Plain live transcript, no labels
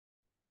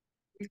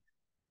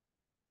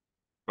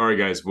All right,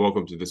 guys,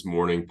 welcome to this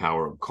morning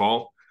Power Up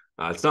call.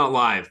 It's not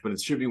live, but it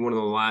should be one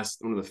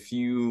of the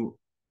few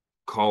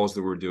calls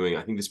that we're doing.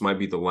 I think this might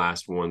be the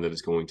last one that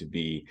is going to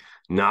be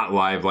not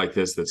live like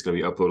this, that's going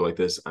to be uploaded like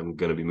this. I'm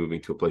going to be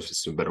moving to a place with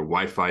some better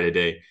Wi-Fi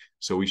today.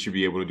 So we should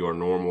be able to do our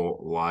normal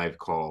live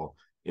call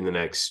in the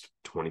next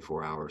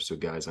 24 hours. So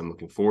guys, I'm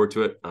looking forward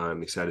to it.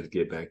 I'm excited to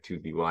get back to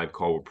the live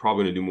call. We're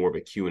probably going to do more of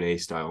a Q&A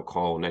style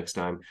call next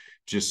time,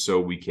 just so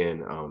we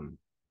can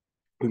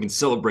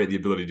celebrate the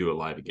ability to do it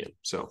live again.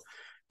 So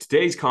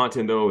today's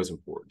content, though, is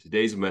important.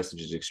 Today's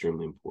message is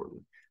extremely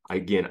important.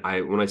 Again,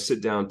 when I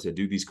sit down to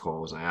do these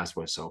calls, I ask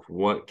myself,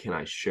 what can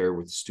I share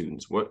with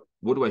students? What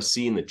do I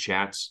see in the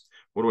chats?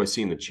 What do I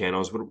see in the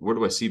channels? What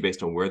do I see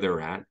based on where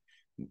they're at?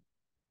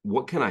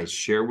 What can I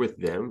share with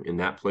them in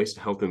that place to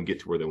help them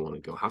get to where they want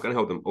to go? How can I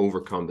help them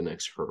overcome the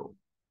next hurdle?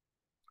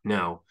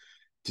 Now,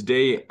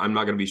 today, I'm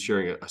not going to be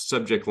sharing a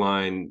subject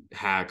line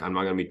hack. I'm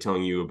not going to be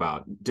telling you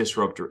about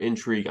disrupt or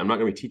intrigue. I'm not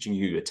going to be teaching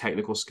you a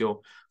technical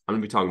skill. I'm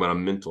going to be talking about a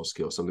mental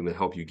skill, something to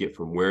help you get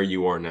from where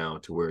you are now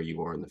to where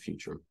you are in the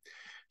future.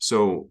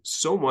 So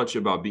much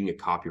about being a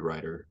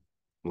copywriter,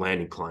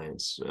 landing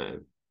clients,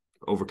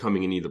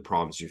 overcoming any of the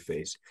problems you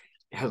face,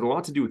 it has a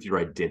lot to do with your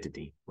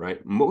identity,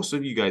 right? Most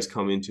of you guys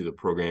come into the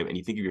program and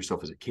you think of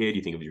yourself as a kid,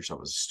 you think of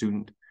yourself as a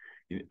student,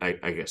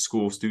 a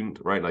school student,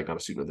 right? Like not a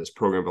student of this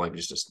program, but like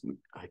just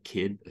a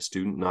kid, a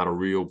student, not a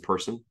real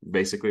person,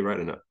 basically, right?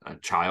 And a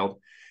child.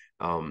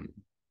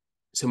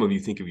 Some of you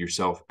think of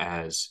yourself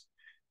as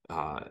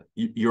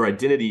your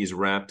identity is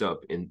wrapped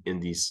up in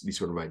these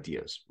sort of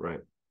ideas, right?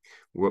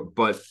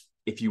 But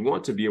if you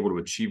want to be able to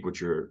achieve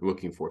what you're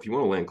looking for, if you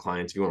want to land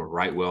clients, if you want to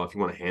write well, if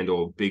you want to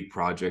handle big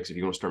projects, if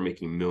you want to start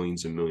making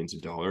millions and millions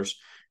of dollars,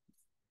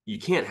 you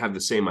can't have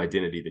the same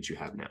identity that you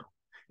have now.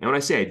 And when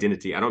I say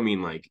identity, I don't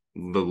mean like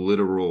the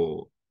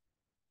literal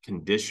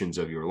conditions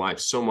of your life.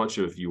 So much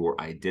of your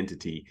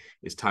identity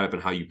is tied up in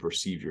how you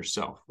perceive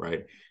yourself,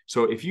 right?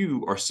 So if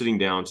you are sitting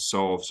down to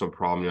solve some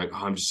problem, you're like,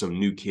 oh, I'm just some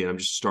new kid, I'm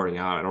just starting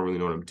out, I don't really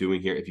know what I'm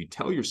doing here. If you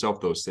tell yourself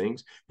those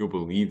things, you'll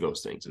believe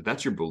those things. If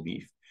that's your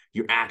belief,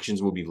 your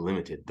actions will be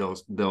limited.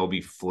 They'll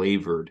be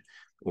flavored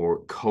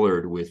or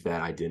colored with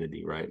that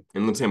identity, right?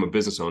 And let's say I'm a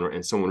business owner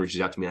and someone reaches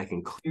out to me, I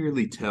can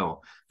clearly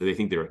tell that they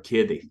think they're a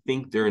kid, they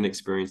think they're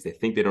inexperienced, they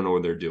think they don't know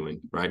what they're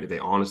doing, right? If they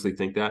honestly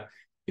think that,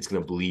 it's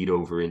going to bleed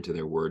over into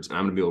their words. And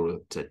I'm going to be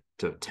able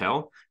to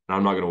tell, and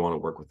I'm not going to want to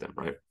work with them,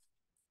 right?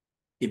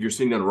 If you're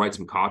sitting down to write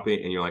some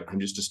copy and you're like, I'm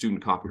just a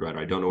student copywriter,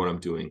 I don't know what I'm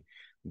doing,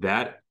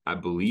 that I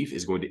believe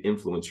is going to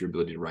influence your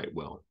ability to write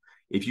well.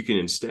 If you can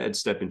instead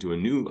step into a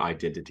new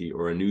identity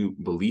or a new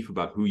belief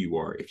about who you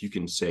are, if you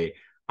can say,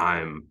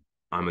 I'm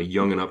a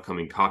young and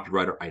upcoming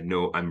copywriter, I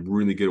know I'm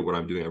really good at what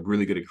I'm doing, I'm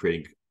really good at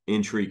creating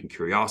intrigue and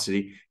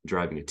curiosity,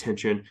 driving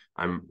attention,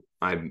 I'm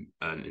an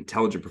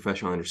intelligent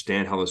professional, I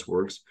understand how this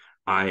works,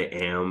 I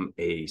am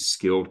a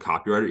skilled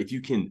copywriter. If you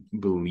can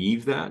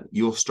believe that,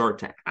 you'll start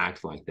to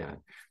act like that.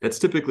 That's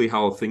typically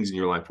how things in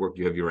your life work.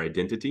 You have your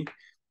identity,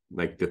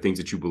 like the things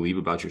that you believe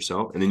about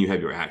yourself, and then you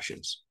have your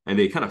actions, and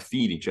they kind of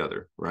feed each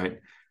other, right?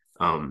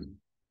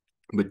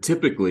 But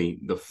typically,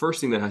 the first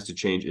thing that has to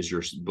change is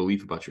your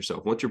belief about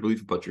yourself. Once your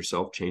belief about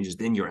yourself changes,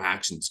 then your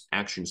actions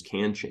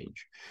can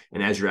change.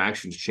 And as your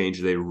actions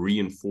change, they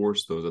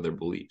reinforce those other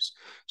beliefs.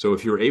 So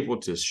if you're able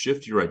to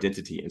shift your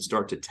identity and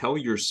start to tell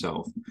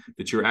yourself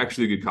that you're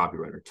actually a good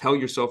copywriter, tell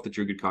yourself that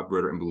you're a good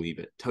copywriter and believe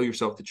it. Tell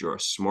yourself that you're a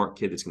smart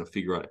kid that's going to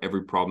figure out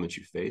every problem that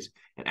you face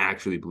and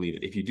actually believe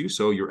it. If you do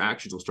so, your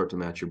actions will start to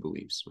match your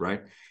beliefs,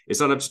 right? It's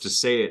not enough just to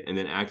say it and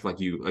then act like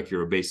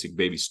you're a basic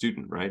baby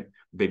student, right?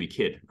 Baby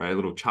kid, right? A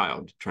little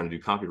child trying to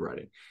do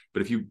copywriting.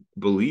 But if you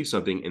believe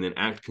something and then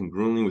act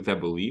congruently with that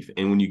belief,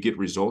 and when you get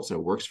results and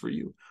it works for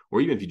you, or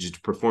even if you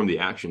just perform the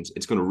actions,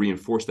 it's going to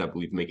reinforce that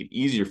belief, make it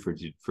easier for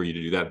you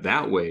to do that.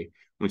 That way,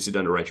 when you sit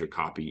down to write your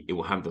copy, it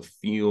will have the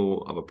feel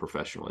of a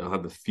professional. It'll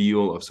have the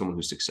feel of someone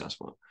who's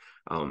successful.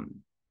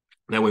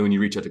 That way, when you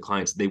reach out to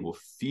clients, they will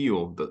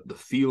feel the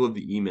feel of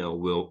the email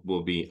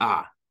will be,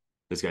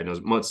 this guy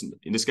knows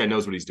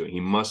what he's doing. He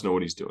must know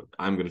what he's doing.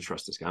 I'm going to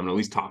trust this guy. I'm going to at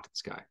least talk to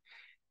this guy.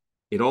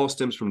 It all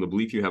stems from the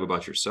belief you have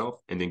about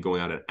yourself and then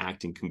going out and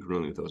acting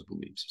congruently with those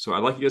beliefs. So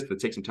I'd like you guys to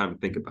take some time to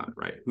think about it,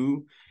 right?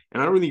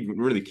 And I don't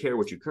really care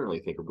what you currently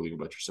think or believe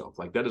about yourself.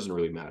 Like that doesn't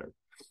really matter.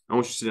 I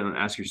want you to sit down and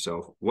ask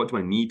yourself, what do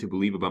I need to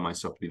believe about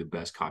myself to be the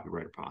best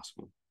copywriter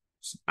possible?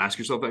 So ask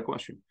yourself that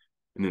question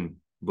and then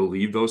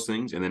believe those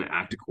things and then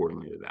act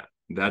accordingly to that.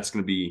 That's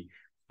going to be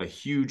a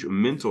huge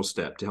mental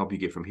step to help you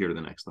get from here to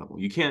the next level.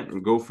 You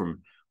can't go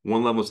from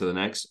one level to the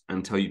next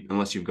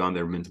unless you've gone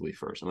there mentally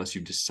first, unless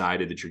you've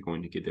decided that you're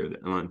going to get there,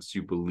 unless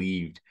you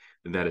believed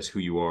that is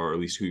who you are, or at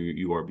least who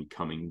you are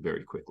becoming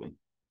very quickly.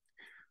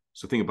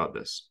 So think about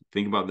this.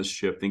 Think about this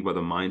shift. Think about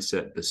the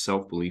mindset, the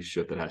self-belief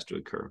shift that has to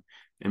occur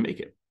and make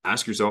it.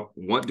 Ask yourself,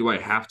 what do I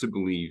have to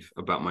believe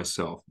about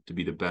myself to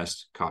be the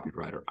best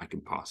copywriter I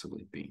can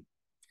possibly be?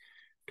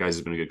 Guys,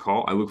 it's been a good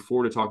call. I look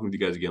forward to talking with you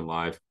guys again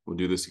live. We'll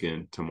do this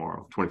again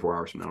tomorrow, 24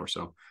 hours from now or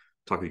so.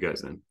 Talk to you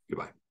guys then.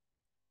 Goodbye.